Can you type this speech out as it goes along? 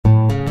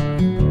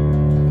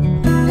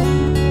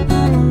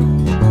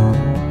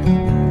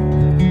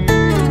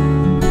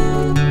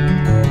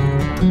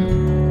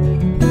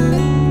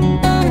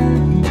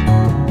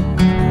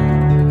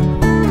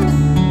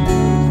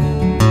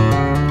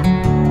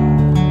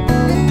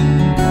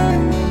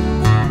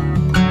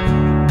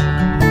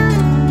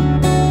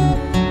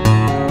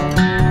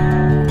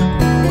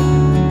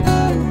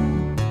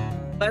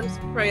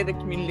the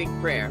community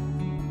prayer.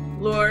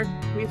 Lord,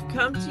 we've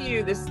come to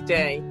you this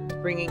day,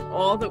 bringing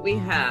all that we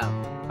have,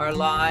 our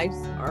lives,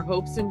 our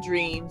hopes and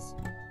dreams,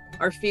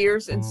 our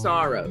fears and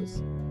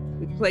sorrows.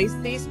 We place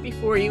these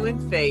before you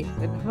in faith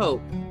and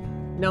hope,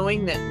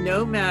 knowing that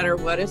no matter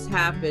what has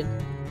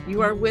happened,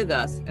 you are with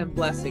us and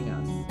blessing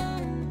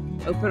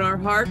us. Open our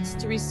hearts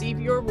to receive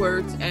your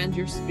words and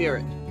your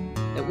spirit,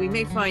 that we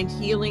may find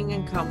healing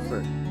and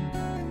comfort.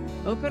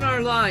 Open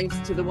our lives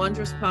to the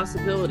wondrous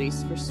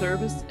possibilities for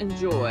service and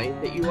joy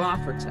that you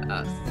offer to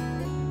us.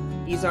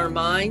 Ease our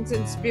minds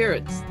and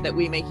spirits that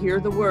we may hear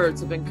the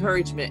words of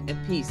encouragement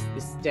and peace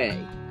this day.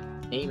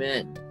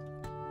 Amen.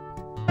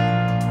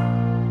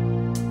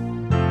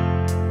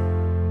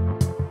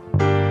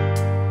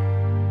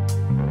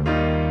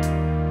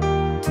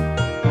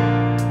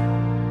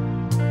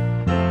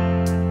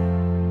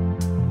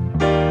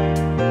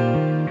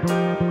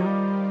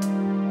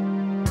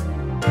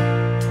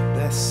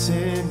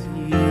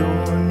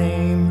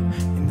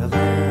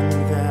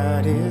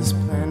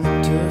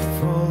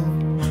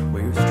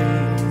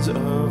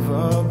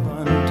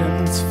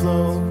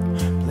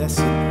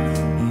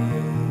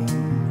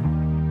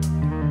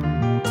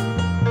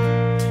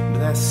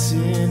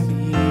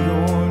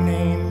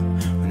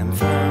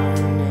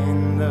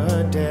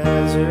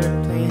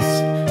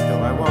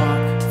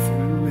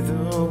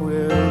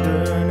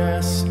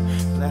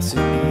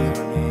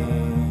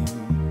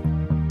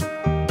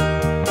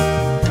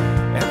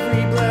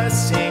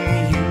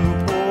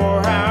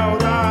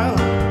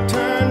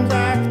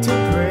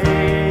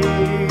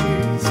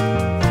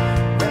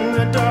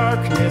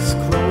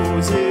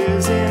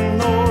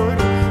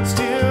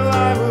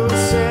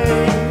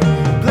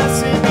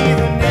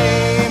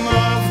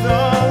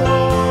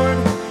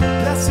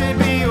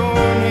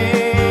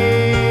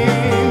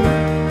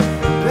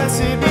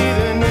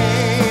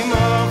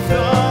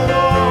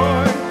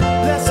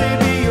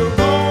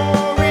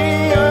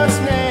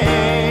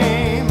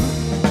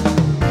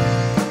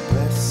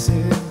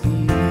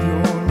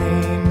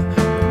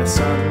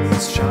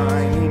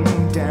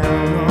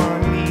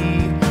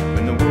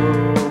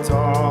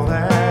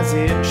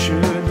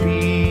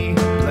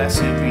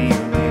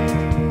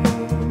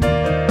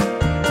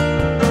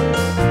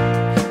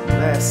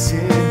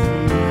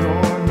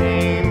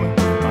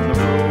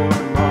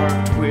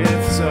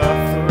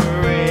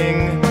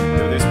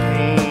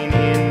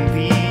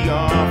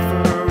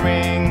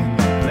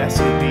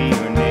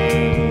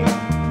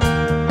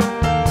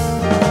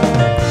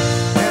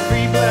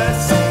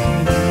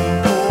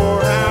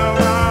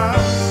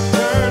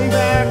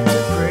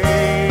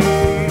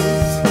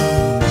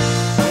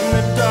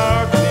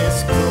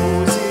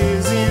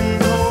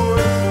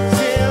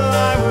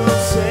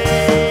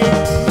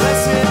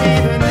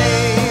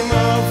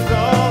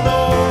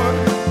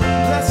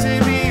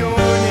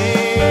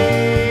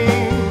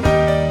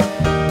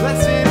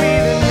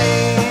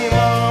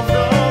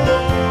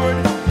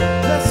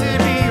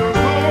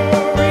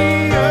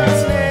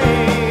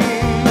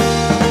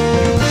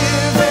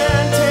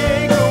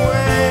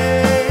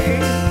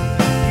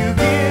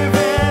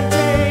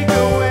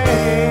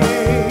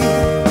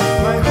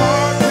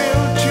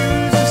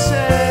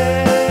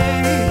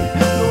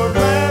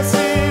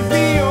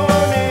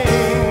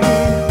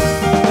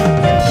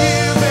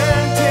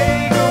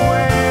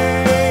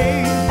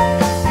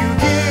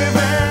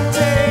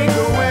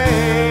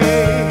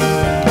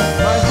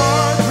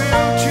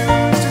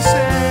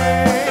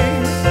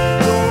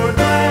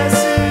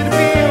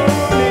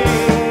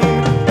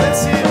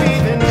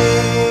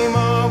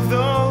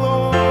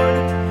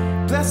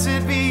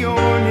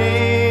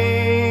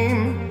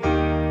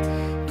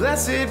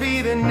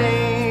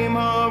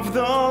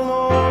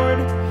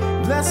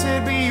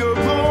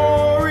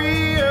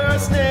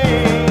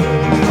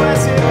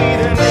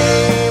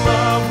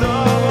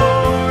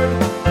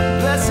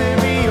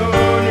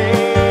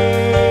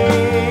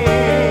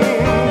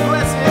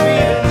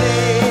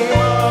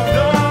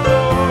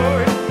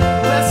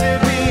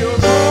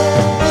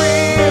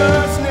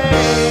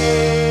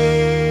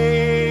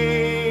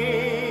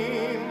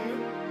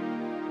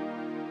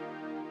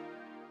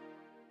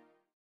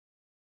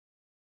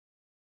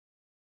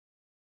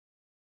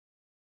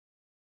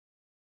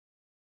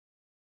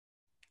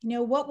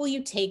 What will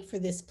you take for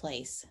this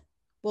place?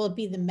 Will it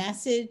be the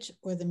message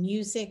or the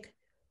music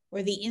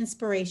or the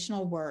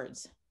inspirational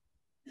words?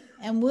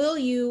 And will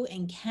you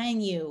and can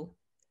you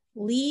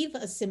leave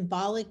a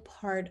symbolic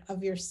part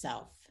of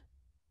yourself?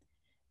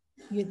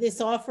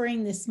 This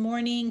offering this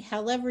morning,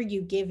 however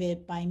you give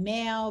it, by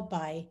mail,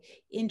 by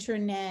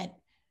internet,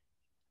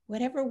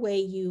 whatever way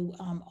you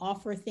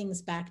offer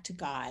things back to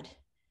God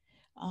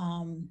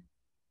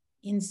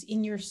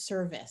in your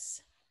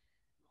service,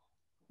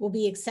 will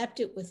be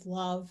accepted with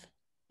love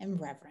and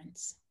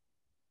reverence.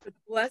 For the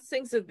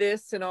blessings of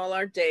this and all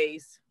our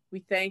days,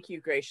 we thank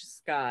you,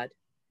 gracious God.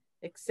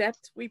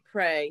 Accept, we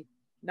pray,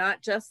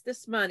 not just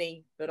this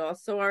money, but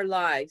also our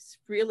lives,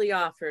 freely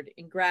offered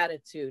in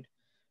gratitude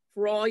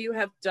for all you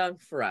have done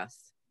for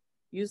us.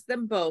 Use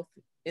them both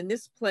in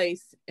this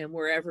place and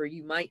wherever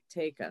you might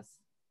take us.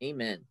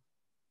 Amen.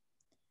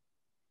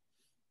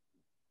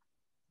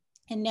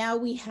 And now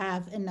we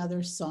have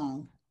another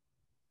song.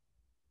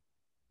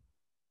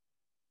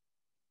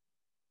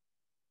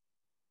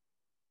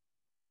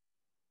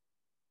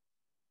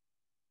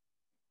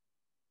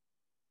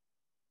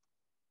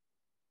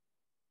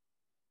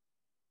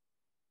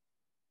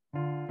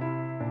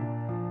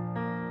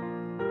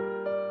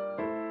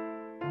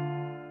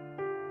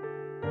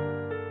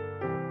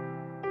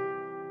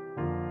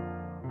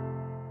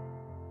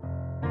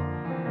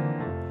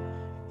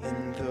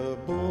 In the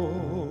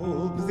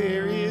bulb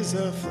there is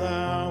a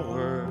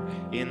flower,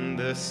 in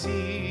the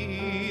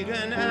seed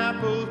an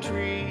apple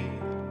tree,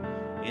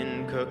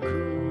 in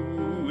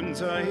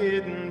cocoons a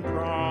hidden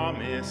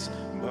promise,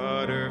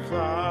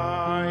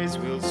 butterflies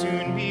will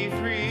soon be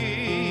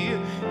free.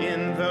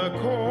 In the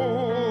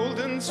cold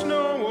and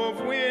snow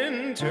of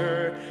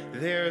winter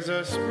there's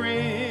a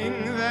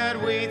spring that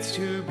waits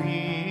to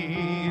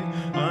be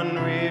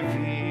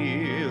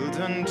unrevealed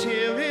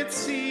until its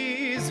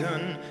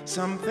season,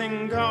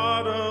 something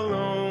God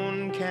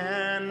alone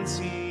can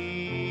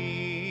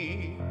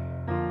see.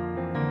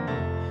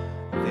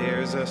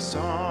 There's a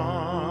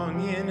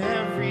song in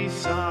every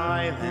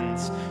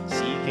silence,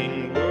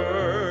 seeking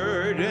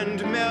word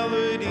and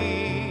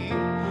melody.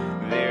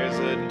 There's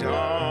a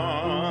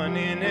dawn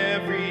in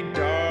every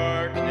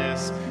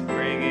darkness,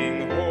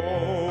 bringing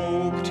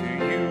hope to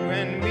you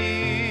and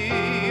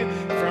me.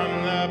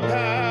 From the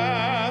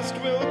past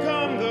will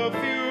come the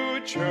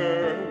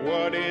future,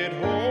 what it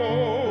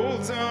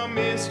holds a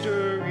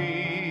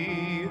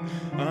mystery,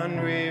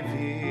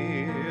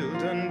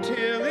 unrevealed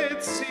until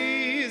its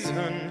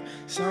season,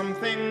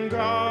 something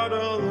God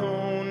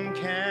alone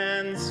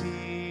can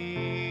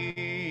see.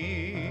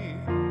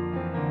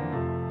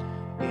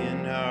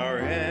 In our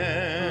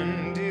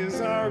end is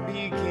our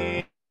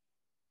beginning,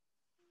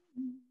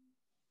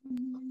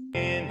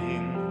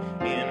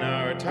 in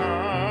our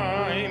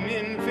time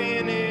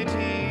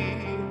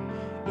infinity,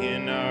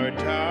 in our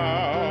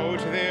doubt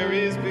there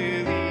is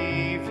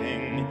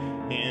believing,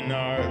 in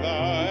our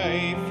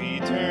life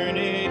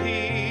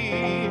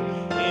eternity,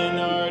 in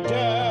our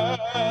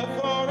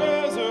death or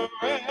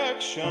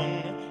resurrection,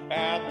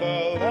 at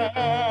the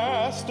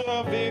last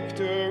a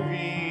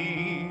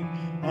victory,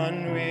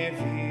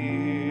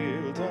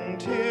 unrevealed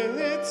until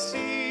its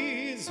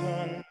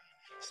season,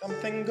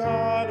 something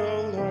God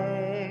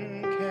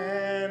alone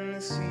can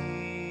see.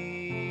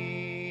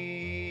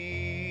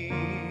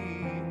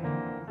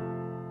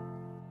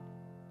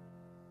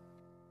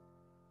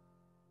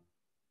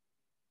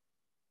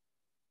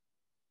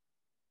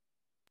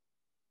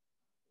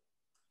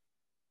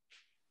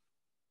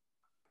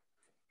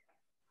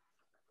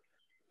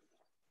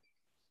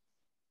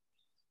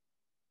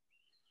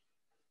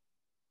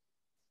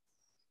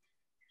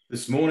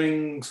 This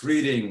morning's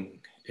reading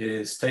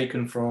is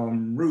taken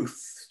from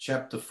Ruth,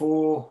 chapter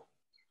 4,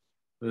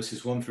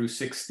 verses 1 through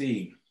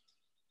 16.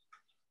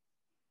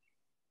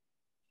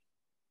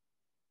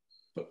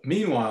 But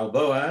meanwhile,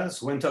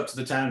 Boaz went up to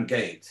the town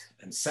gate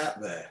and sat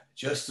there,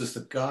 just as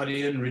the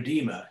guardian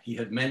redeemer he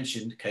had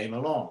mentioned came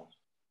along.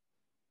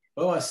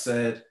 Boaz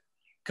said,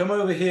 "Come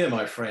over here,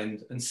 my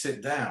friend, and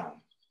sit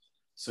down."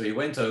 So he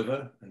went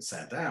over and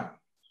sat down.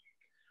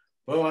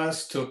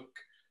 Boaz took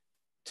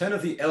 10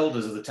 of the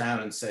elders of the town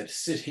and said,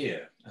 "Sit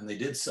here," and they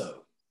did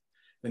so.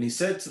 Then he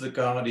said to the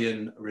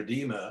guardian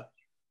redeemer,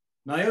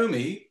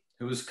 "Naomi,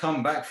 who has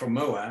come back from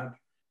Moab,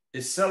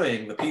 is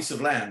selling the piece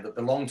of land that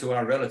belonged to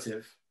our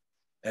relative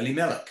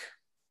Elimelech.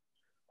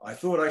 I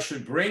thought I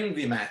should bring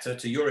the matter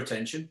to your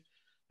attention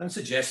and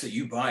suggest that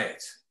you buy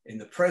it in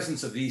the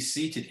presence of these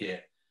seated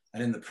here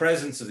and in the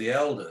presence of the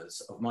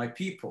elders of my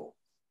people.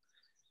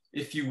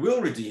 If you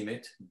will redeem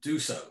it, do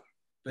so.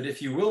 But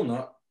if you will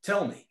not,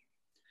 tell me.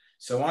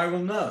 So I will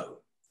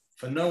know,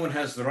 for no one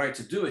has the right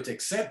to do it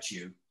except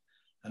you,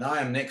 and I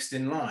am next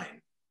in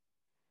line."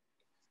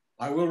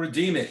 "I will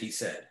redeem it," he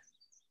said.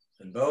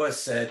 And Boaz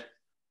said,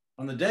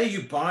 "On the day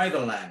you buy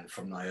the land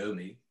from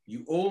Naomi,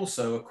 you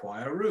also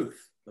acquire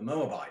Ruth, the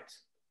Moabite,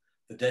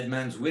 the dead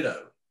man's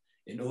widow,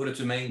 in order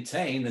to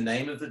maintain the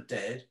name of the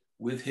dead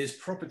with his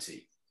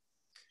property."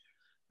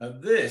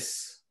 At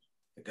this,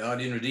 the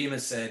guardian redeemer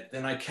said,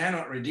 "Then I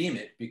cannot redeem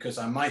it because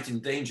I might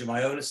endanger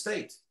my own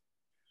estate.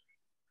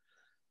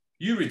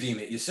 You redeem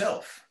it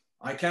yourself.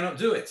 I cannot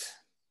do it."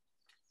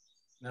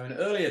 Now, in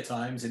earlier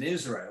times in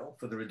Israel,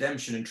 for the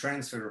redemption and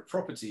transfer of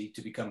property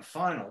to become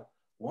final,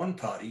 one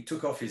party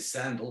took off his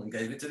sandal and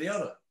gave it to the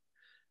other.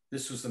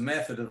 This was the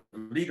method of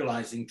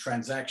legalizing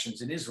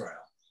transactions in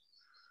Israel.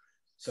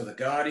 So the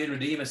guardian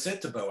redeemer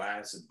said to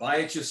Boaz, "Buy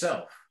it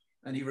yourself,"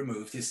 and he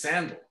removed his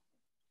sandal.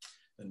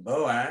 Then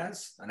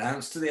Boaz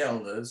announced to the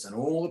elders and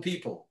all the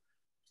people,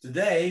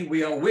 "Today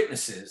we are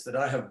witnesses that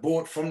I have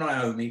bought from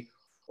Naomi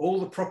all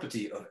the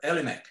property of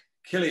Elimelech,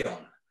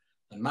 Chilion,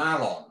 and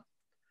Mahlon,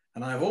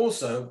 and I have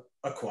also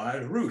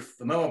acquired Ruth,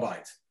 the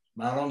Moabite,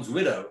 Mahlon's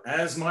widow,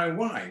 as my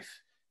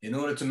wife, in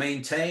order to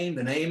maintain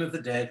the name of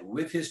the dead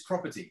with his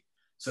property,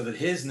 so that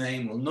his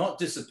name will not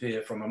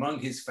disappear from among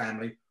his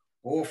family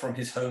or from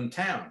his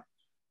hometown.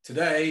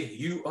 Today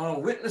you are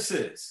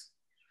witnesses."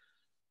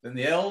 Then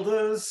the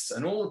elders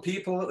and all the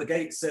people at the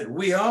gate said,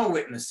 "We are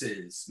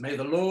witnesses. May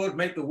the Lord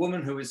make the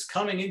woman who is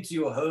coming into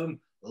your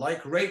home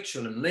like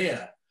Rachel and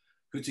Leah,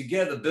 who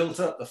together built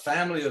up the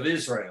family of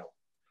Israel.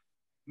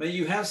 May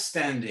you have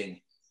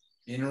standing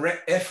in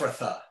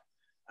Ephrathah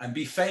and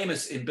be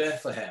famous in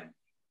Bethlehem.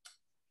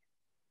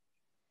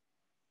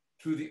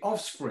 Through the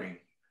offspring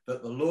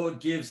that the Lord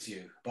gives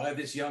you by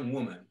this young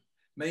woman,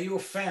 may your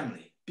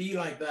family be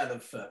like that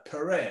of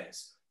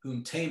Perez,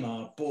 whom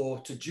Tamar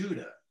bore to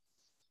Judah."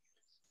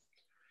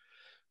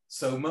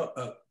 So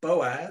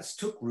Boaz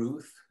took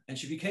Ruth, and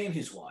she became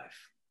his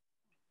wife.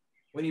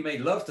 When he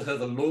made love to her,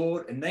 the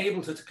Lord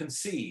enabled her to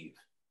conceive,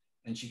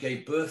 and she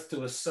gave birth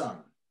to a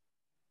son.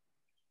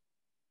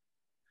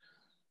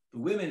 The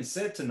women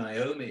said to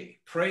Naomi,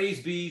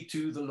 "Praise be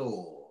to the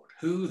Lord,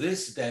 who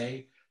this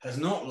day has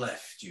not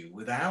left you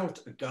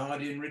without a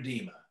guardian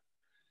redeemer.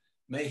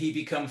 May he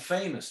become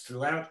famous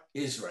throughout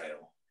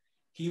Israel.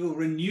 He will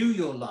renew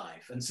your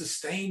life and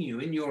sustain you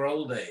in your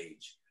old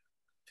age.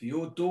 For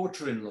your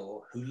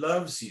daughter-in-law, who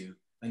loves you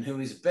and who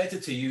is better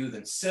to you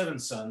than 7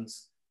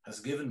 sons, has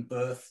given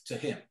birth to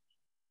him."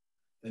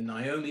 Then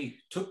Naomi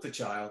took the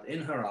child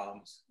in her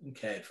arms and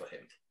cared for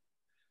him.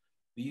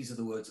 These are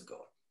the words of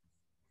God.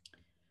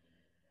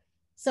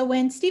 So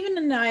when Stephen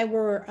and I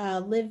were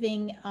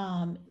living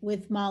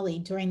with Molly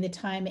during the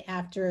time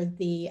after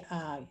the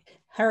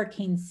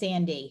Hurricane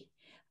Sandy,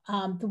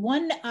 the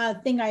one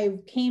thing I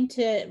came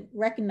to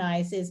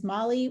recognize is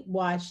Molly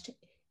watched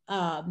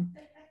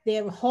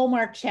the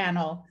Hallmark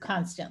Channel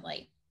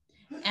constantly.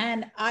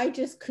 And I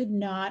just could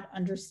not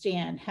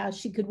understand how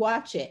she could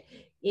watch it.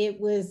 It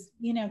was,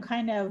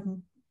 kind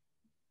of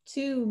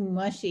too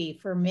mushy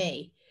for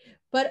me.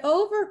 But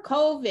over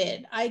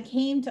COVID, I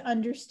came to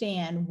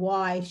understand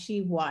why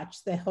she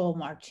watched the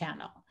Hallmark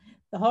Channel.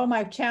 The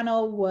Hallmark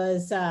Channel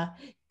was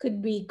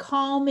could be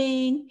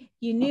calming.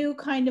 You knew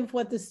kind of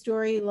what the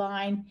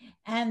storyline,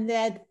 and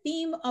that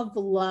theme of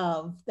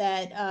love,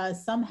 that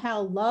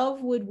somehow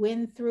love would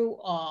win through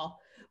all,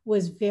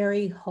 was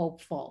very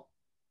hopeful.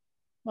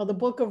 Well, the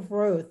Book of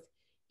Ruth,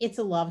 it's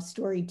a love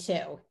story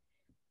too.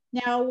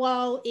 Now,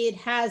 while it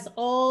has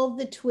all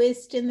the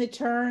twists and the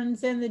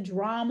turns and the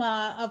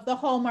drama of the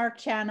Hallmark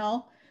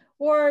Channel,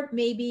 or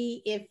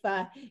maybe if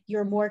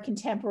you're more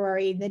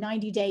contemporary, the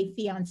 90 Day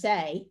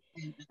Fiancé,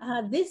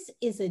 this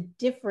is a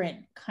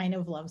different kind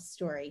of love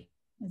story.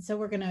 And so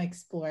we're going to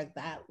explore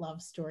that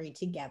love story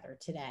together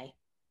today.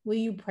 Will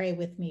you pray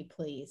with me,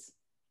 please?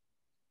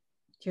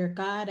 Dear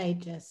God, I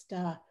just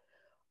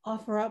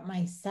offer up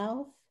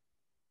myself,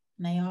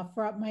 and I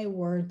offer up my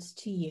words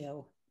to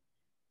you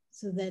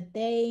so that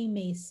they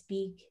may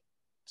speak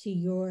to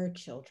your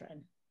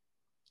children.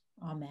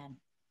 Amen.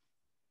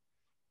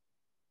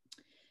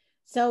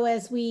 So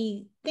as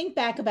we think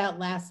back about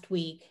last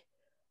week,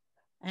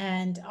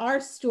 and our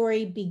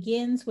story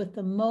begins with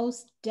the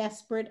most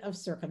desperate of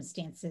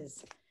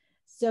circumstances.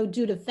 So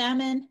due to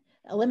famine,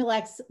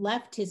 Elimelech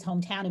left his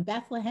hometown in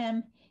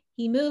Bethlehem.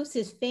 He moves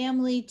his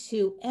family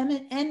to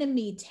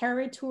enemy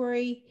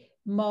territory,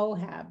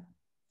 Moab.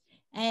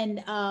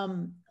 And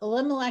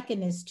Elimelech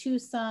and his 2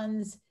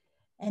 sons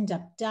end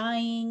up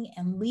dying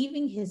and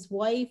leaving his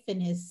wife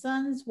and his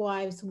sons'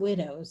 wives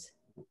widows.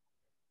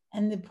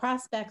 And the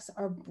prospects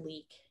are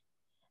bleak.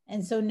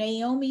 And so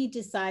Naomi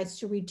decides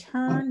to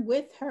return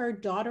with her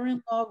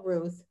daughter-in-law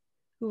Ruth,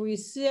 who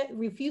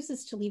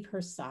refuses to leave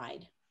her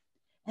side.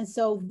 And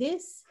so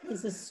this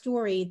is a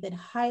story that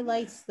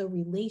highlights the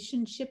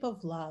relationship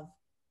of love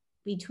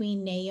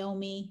between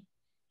Naomi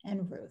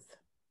and Ruth.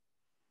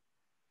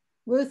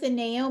 Ruth and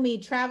Naomi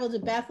travel to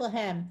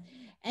Bethlehem,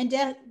 and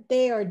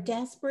they are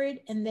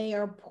desperate and they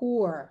are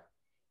poor.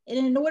 And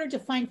in order to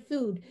find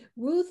food,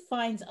 Ruth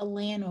finds a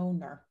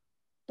landowner,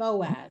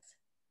 Boaz,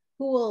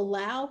 who will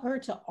allow her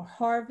to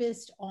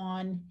harvest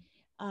on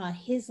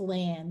his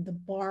land, the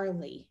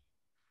barley.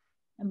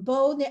 And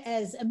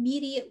Boaz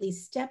immediately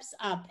steps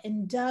up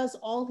and does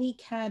all he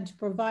can to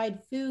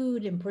provide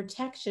food and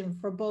protection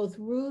for both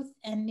Ruth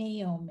and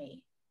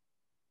Naomi.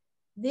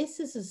 This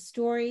is a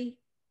story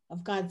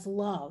of God's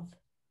love,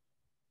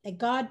 that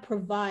God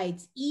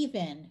provides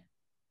even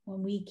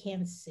when we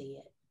can't see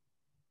it.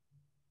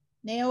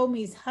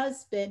 Naomi's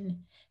husband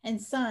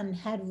and son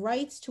had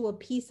rights to a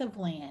piece of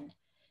land.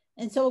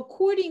 And so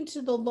according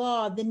to the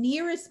law, the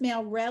nearest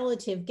male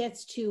relative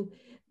gets to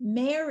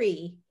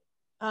marry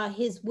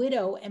his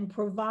widow and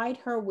provide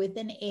her with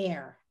an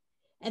heir.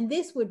 And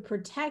this would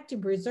protect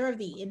and preserve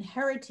the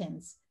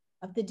inheritance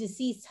of the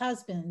deceased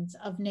husbands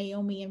of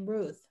Naomi and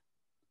Ruth.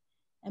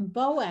 And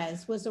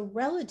Boaz was a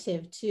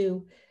relative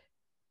to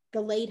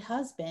the late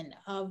husband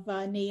of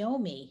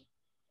Naomi.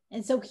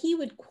 And so he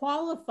would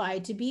qualify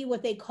to be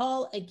what they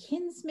call a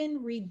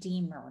kinsman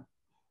redeemer.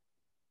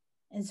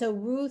 And so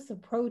Ruth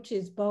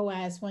approaches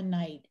Boaz one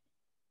night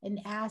and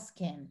asks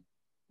him,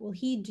 will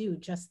he do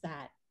just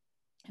that?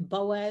 And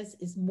Boaz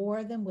is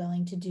more than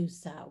willing to do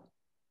so.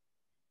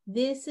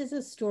 This is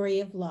a story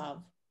of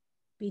love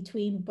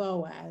between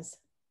Boaz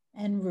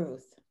and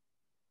Ruth.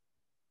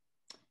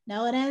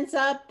 Now it ends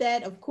up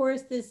that, of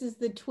course, this is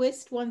the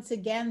twist once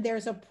again.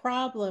 There's a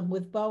problem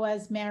with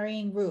Boaz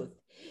marrying Ruth.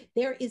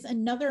 There is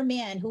another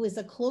man who is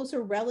a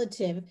closer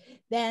relative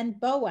than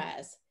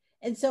Boaz.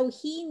 And so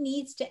he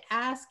needs to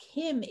ask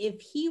him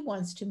if he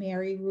wants to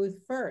marry Ruth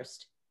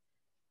first.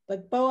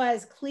 But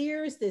Boaz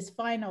clears this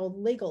final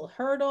legal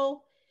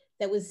hurdle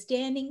that was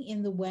standing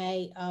in the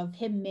way of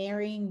him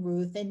marrying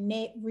Ruth and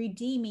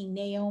redeeming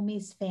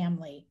Naomi's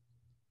family.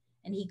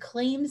 And he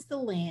claims the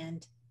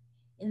land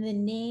in the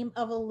name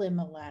of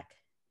Elimelech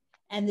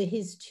and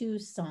his 2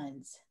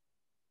 sons.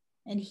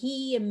 And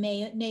he and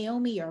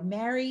Naomi are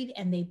married,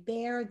 and they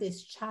bear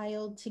this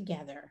child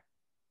together.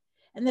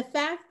 And the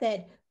fact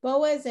that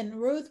Boaz and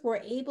Ruth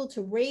were able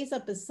to raise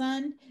up a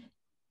son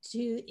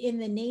in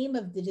the name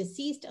of the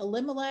deceased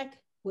Elimelech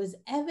was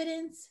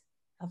evidence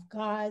of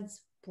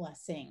God's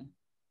blessing.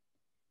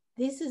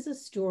 This is a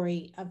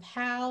story of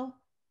how,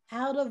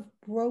 out of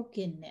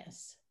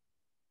brokenness,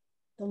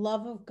 the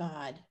love of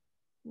God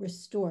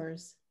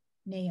restores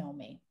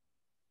Naomi.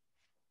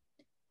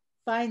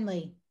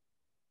 Finally,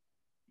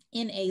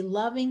 in a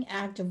loving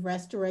act of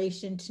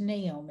restoration to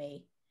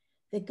Naomi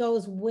that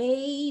goes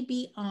way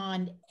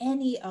beyond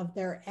any of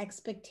their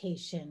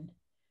expectation,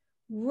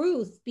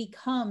 Ruth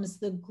becomes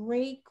the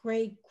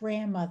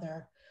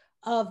great-great-grandmother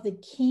of the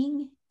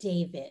King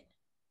David.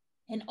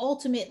 And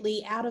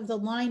ultimately, out of the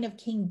line of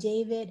King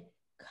David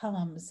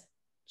comes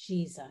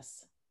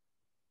Jesus.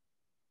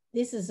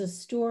 This is a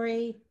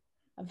story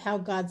of how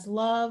God's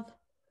love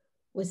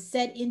was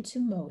set into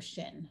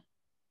motion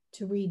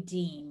to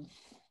redeem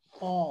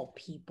all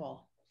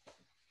people.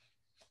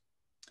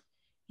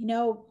 You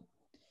know,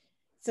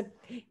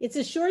 it's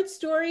a short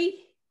story.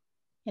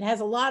 It has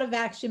a lot of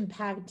action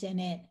packed in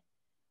it,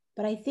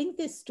 but I think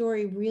this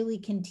story really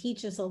can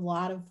teach us a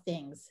lot of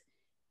things.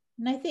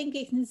 And I think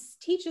it can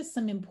teach us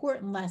some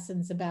important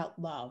lessons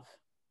about love.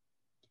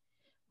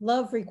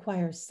 Love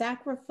requires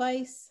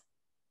sacrifice.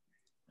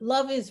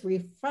 Love is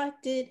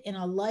reflected in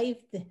a life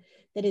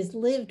that is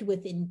lived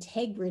with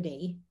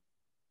integrity.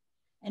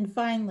 And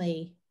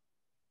finally,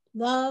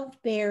 love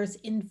bears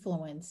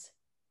influence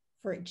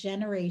for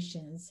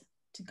generations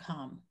to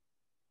come.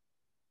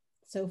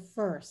 So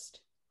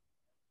first,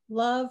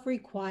 love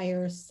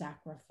requires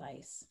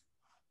sacrifice.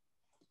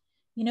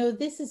 You know,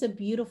 this is a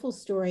beautiful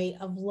story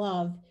of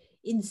love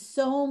in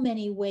so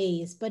many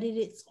ways, but it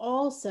is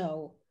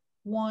also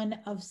one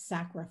of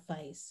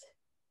sacrifice.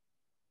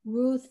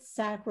 Ruth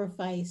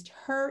sacrificed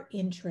her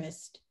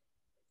interest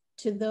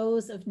to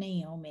those of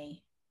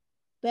Naomi.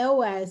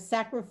 Boaz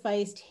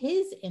sacrificed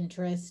his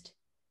interest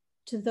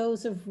to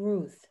those of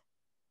Ruth.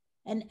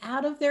 And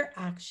out of their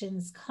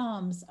actions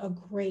comes a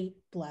great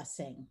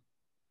blessing.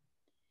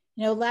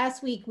 You know,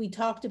 last week we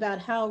talked about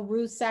how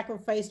Ruth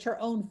sacrificed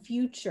her own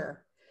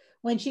future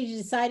when she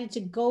decided to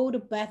go to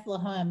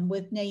Bethlehem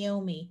with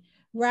Naomi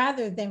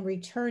rather than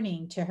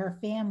returning to her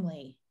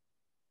family.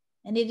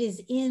 And it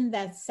is in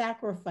that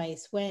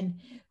sacrifice when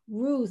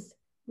Ruth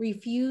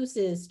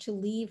refuses to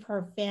leave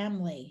her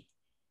family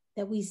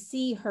that we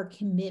see her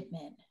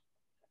commitment.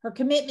 Her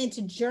commitment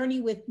to journey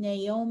with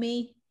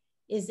Naomi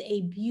is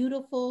a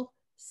beautiful,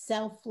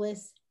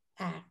 selfless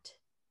act.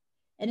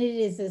 And it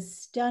is a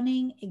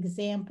stunning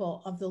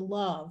example of the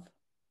love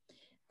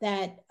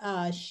that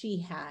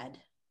she had.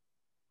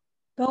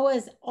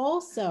 Boaz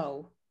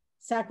also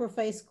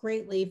sacrificed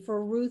greatly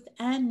for Ruth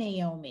and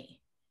Naomi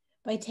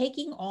by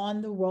taking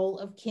on the role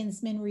of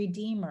kinsman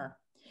redeemer.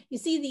 You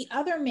see, the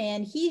other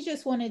man, he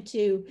just wanted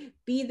to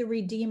be the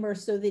redeemer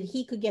so that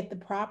he could get the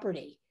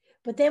property.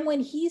 But then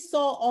when he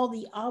saw all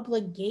the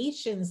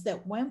obligations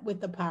that went with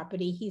the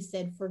property, he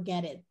said,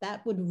 forget it.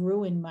 That would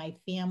ruin my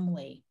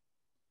family.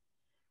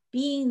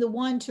 Being the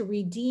one to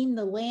redeem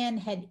the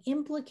land had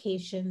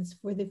implications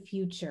for the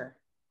future.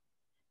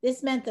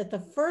 This meant that the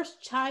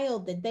first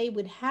child that they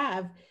would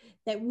have,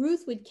 that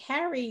Ruth would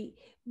carry,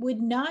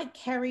 would not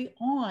carry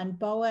on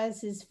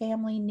Boaz's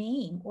family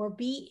name or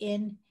be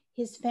in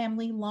his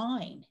family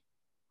line,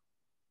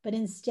 but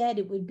instead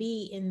it would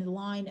be in the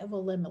line of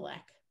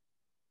Elimelech.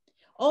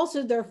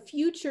 Also, their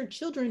future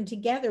children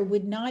together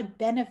would not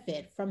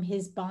benefit from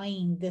his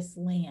buying this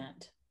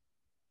land.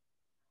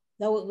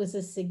 Though it was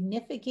a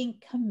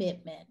significant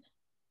commitment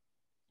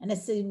and a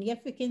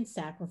significant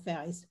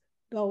sacrifice,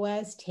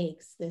 Boaz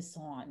takes this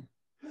on.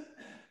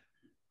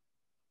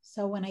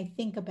 So when I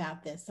think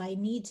about this, I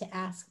need to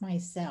ask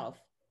myself,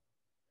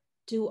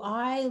 do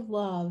I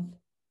love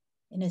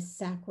in a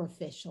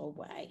sacrificial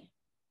way?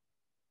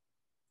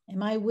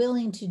 Am I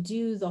willing to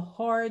do the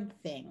hard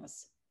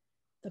things,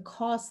 the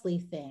costly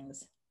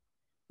things,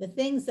 the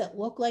things that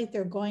look like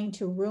they're going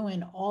to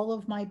ruin all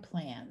of my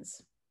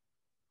plans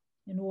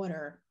in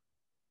order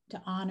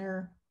to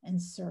honor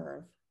and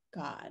serve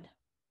God?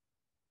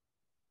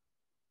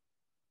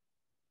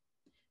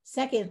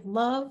 Second,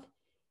 love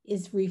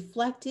is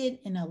reflected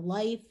in a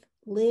life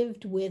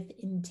lived with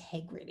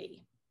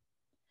integrity.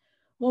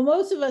 Well,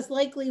 most of us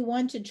likely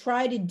want to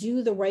try to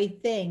do the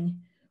right thing.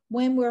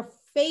 When we're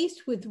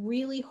faced with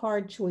really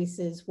hard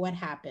choices, what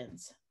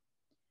happens?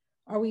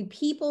 Are we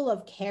people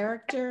of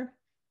character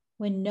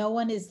when no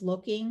one is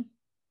looking?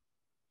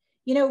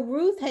 You know,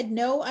 Ruth had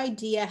no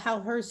idea how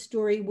her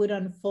story would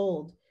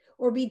unfold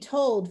or be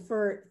told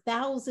for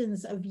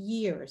thousands of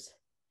years.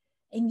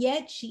 And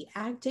yet she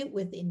acted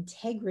with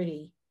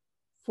integrity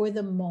for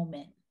the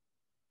moment.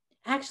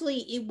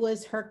 Actually, it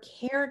was her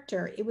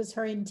character, it was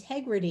her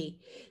integrity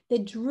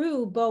that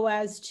drew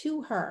Boaz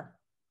to her.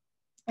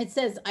 It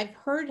says, I've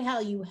heard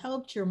how you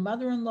helped your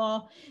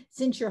mother-in-law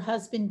since your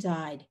husband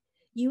died.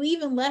 You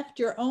even left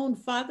your own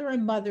father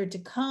and mother to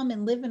come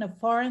and live in a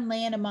foreign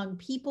land among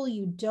people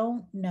you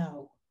don't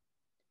know.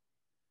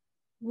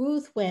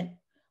 Ruth went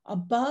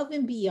above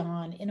and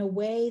beyond in a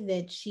way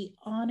that she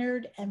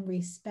honored and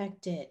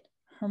respected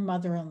her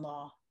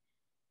mother-in-law.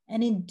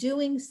 And in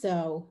doing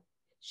so,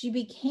 she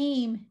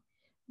became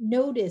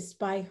noticed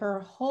by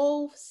her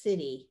whole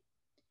city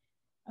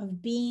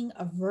of being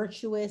a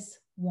virtuous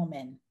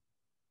woman.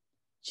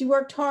 She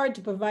worked hard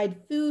to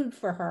provide food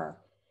for her.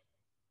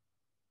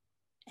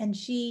 And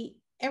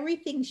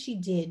everything she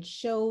did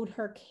showed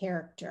her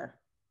character.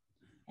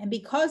 And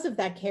because of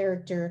that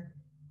character,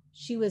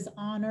 she was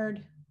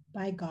honored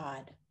by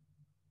God.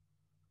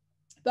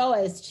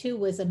 Boaz, too,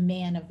 was a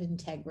man of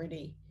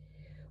integrity.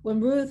 When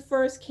Ruth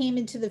first came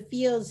into the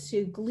fields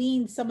to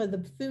glean some of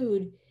the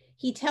food,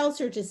 he tells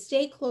her to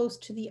stay close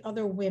to the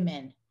other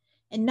women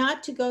and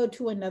not to go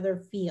to another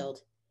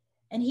field.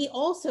 And he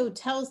also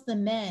tells the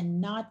men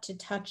not to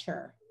touch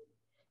her.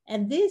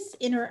 And this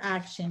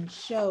interaction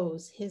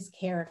shows his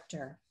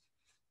character.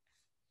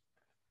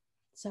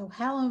 So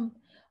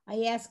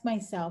I ask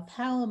myself,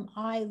 how am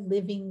I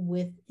living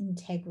with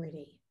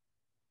integrity?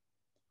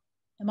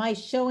 Am I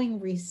showing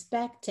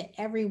respect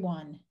to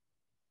everyone,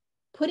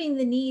 putting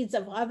the needs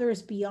of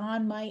others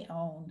beyond my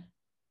own,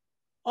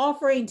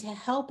 offering to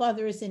help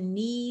others in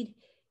need,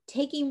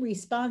 taking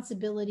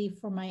responsibility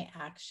for my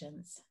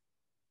actions,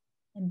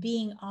 and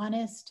being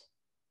honest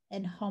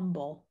and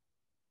humble,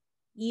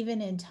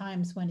 even in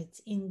times when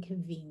it's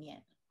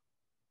inconvenient?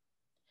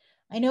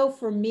 I know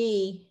for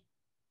me,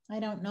 I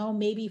don't know,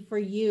 maybe for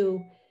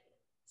you,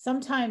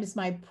 sometimes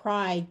my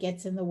pride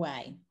gets in the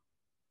way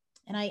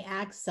and I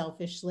act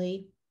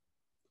selfishly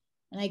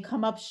and I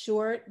come up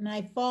short and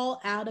I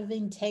fall out of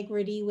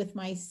integrity with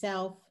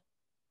myself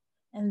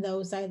and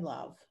those I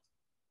love.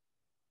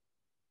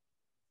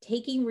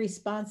 Taking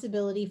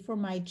responsibility for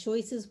my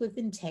choices with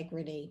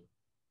integrity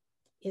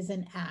is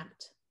an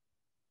act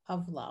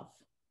of love.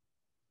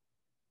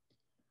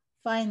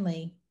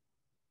 Finally,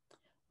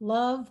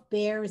 love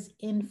bears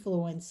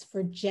influence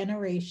for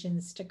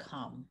generations to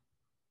come.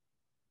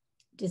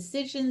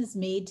 Decisions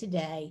made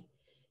today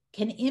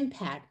can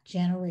impact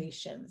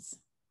generations.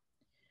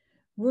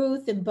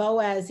 Ruth and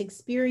Boaz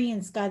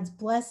experienced God's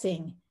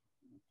blessing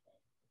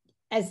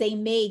as they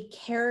made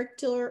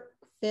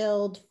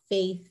character-filled,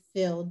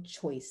 faith-filled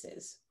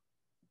choices.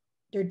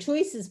 Their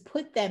choices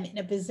put them in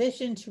a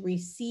position to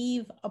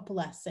receive a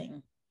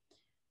blessing.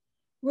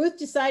 Ruth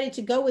decided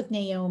to go with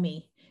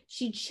Naomi.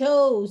 She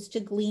chose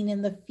to glean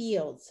in the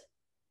fields.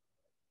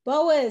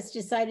 Boaz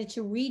decided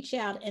to reach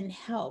out and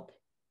help,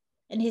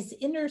 and his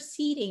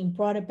interceding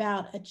brought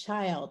about a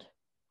child,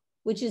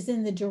 which is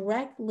in the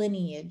direct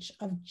lineage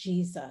of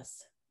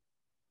Jesus.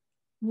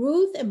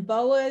 Ruth and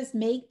Boaz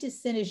make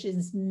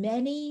decisions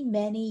many,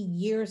 many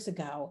years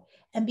ago,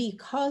 and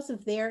because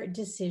of their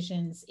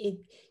decisions, it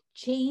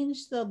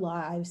changed the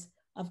lives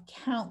of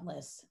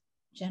countless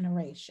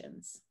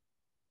generations.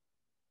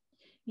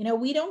 You know,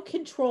 we don't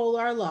control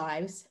our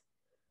lives,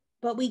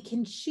 but we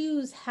can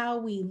choose how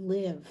we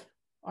live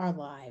our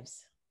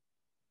lives.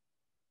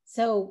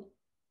 So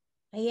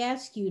I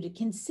ask you to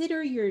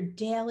consider your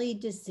daily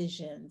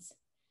decisions,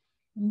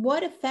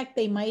 what effect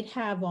they might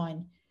have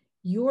on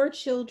your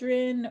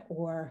children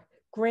or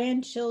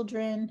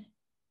grandchildren,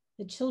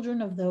 the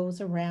children of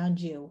those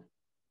around you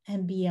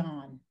and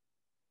beyond.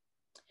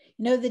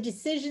 You know, the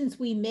decisions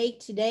we make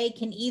today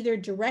can either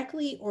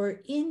directly or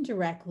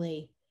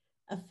indirectly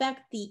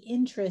affect the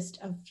interest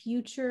of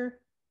future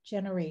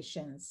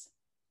generations.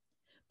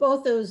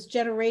 Both those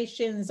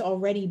generations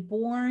already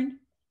born,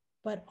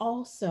 but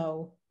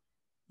also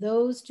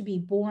those to be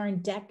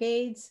born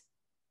decades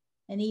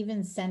and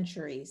even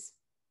centuries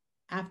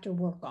after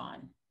we're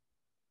gone.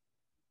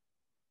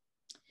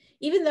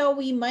 Even though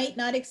we might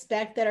not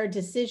expect that our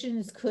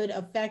decisions could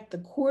affect the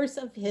course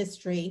of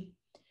history,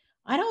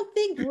 I don't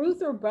think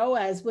Ruth or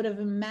Boaz would have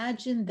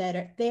imagined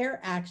that their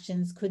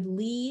actions could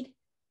lead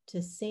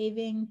to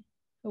saving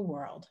the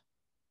world.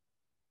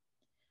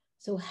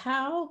 So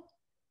how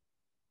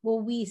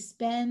will we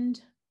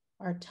spend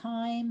our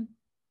time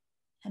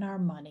and our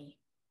money?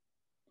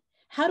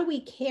 How do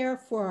we care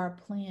for our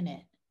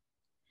planet?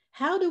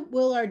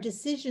 Will our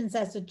decisions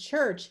as a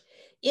church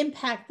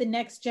impact the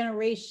next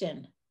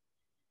generation?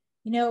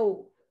 You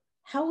know,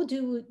 how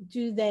do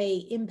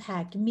they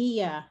impact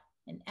Mia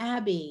and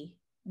Abby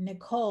and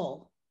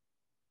Nicole?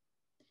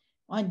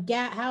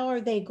 How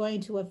are they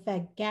going to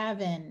affect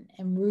Gavin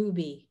and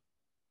Ruby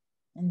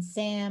and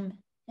Sam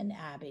and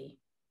Abby?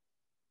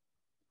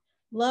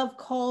 Love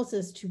calls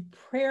us to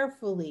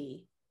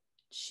prayerfully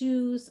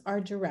choose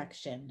our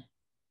direction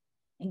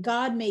And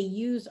God may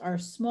use our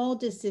small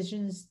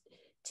decisions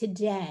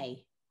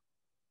today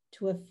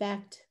to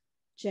affect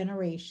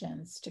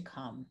generations to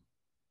come.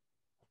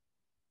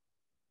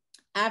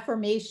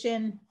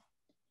 Affirmation,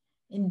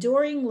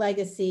 enduring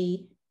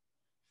legacy,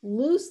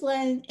 loose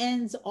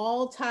ends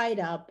all tied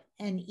up,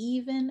 and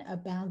even a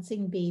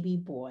bouncing baby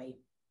boy.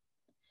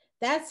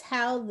 That's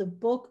how the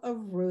Book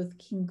of Ruth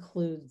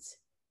concludes.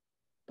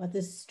 But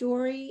the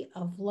story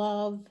of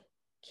love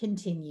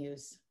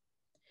continues.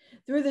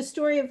 Through the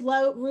story of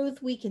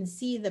Ruth, we can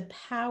see the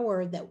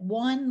power that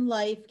one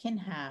life can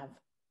have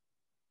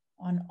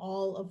on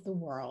all of the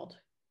world.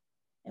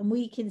 And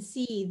we can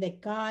see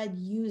that God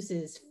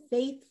uses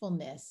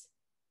faithfulness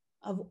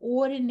of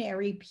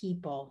ordinary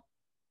people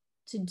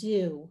to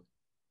do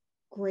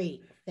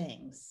great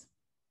things.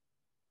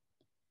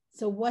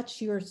 So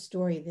what's your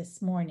story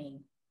this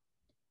morning?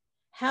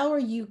 How are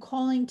you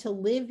calling to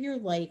live your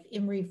life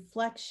in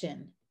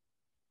reflection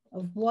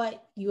of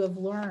what you have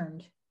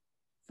learned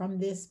from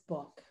this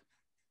book?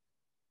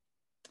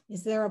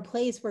 Is there a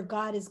place where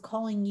God is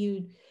calling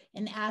you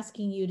and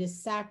asking you to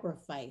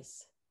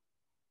sacrifice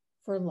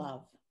for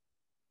love?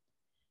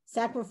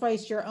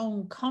 Sacrifice your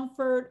own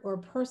comfort or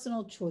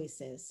personal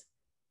choices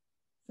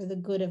for the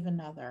good of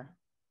another.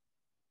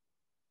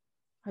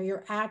 Are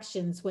your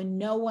actions when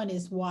no one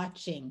is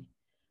watching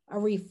a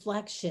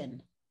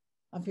reflection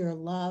of your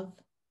love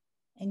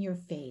and your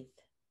faith?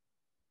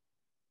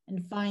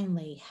 And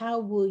finally, how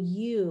will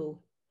you,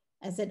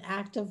 as an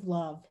act of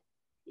love,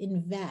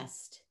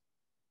 invest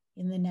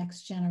in the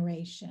next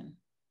generation?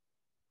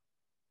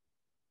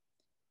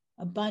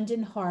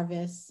 Abundant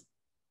harvests,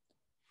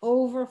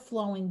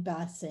 overflowing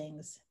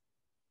blessings,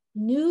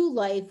 new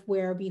life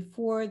where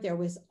before there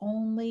was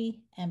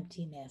only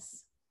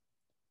emptiness.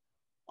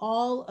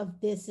 All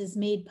of this is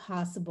made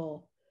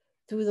possible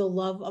through the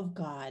love of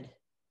God.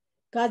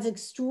 God's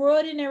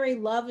extraordinary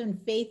love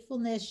and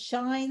faithfulness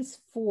shines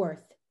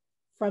forth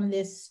from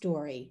this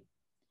story.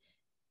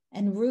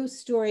 And Ruth's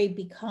story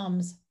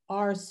becomes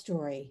our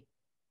story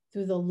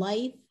through the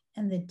life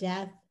and the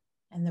death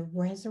and the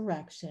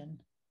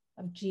resurrection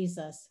of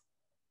Jesus,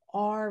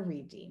 our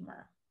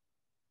Redeemer.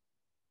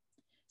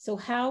 So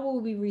how will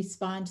we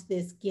respond to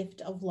this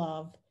gift of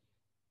love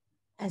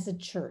as a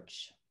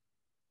church?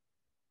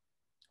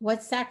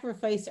 What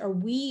sacrifice are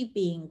we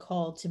being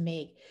called to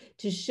make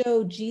to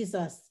show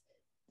Jesus'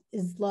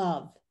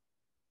 love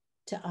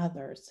to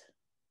others?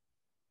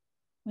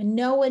 When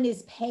no one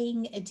is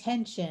paying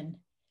attention,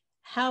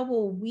 how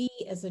will we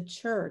as a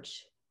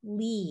church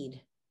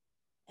lead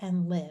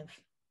and live?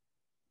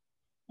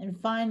 And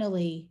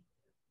finally,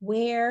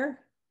 where,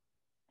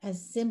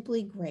 as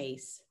Simply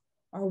Grace,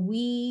 are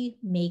we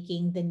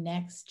making the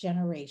next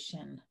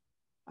generation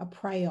a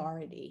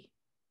priority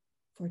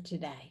for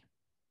today?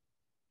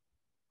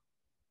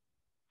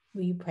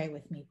 Will you pray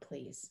with me,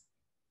 please?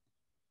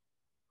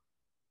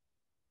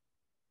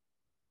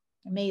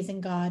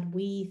 Amazing God,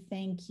 we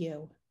thank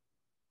you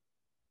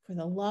for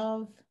the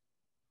love,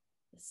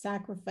 the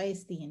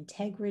sacrifice, the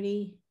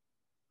integrity,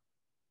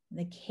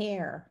 the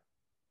care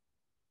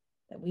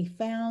that we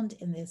found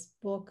in this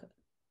book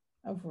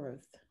of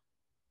Ruth.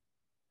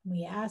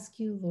 We ask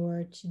you,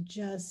 Lord, to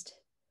just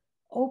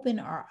open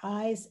our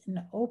eyes and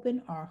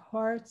open our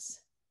hearts,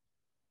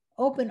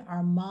 open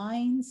our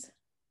minds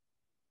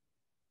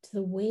to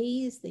the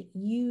ways that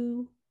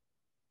you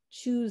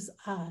choose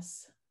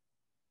us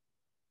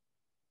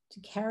to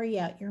carry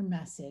out your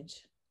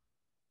message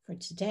for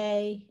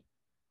today,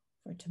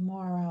 for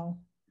tomorrow,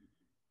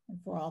 and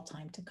for all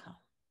time to come.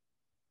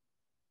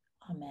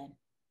 Amen.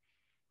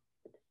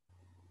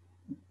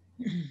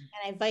 And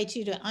I invite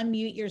you to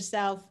unmute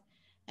yourself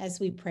as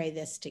we pray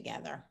this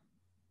together.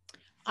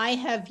 I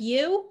have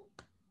you.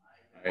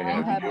 I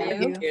have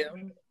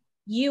you.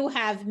 You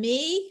have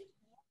me.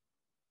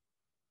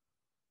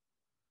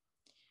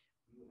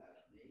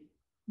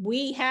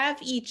 We have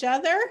each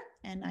other.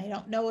 And I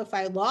don't know if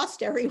I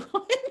lost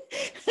everyone.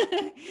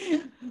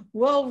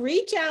 We'll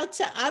reach out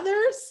to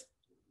others.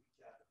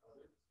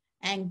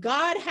 And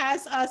God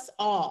has us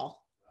all.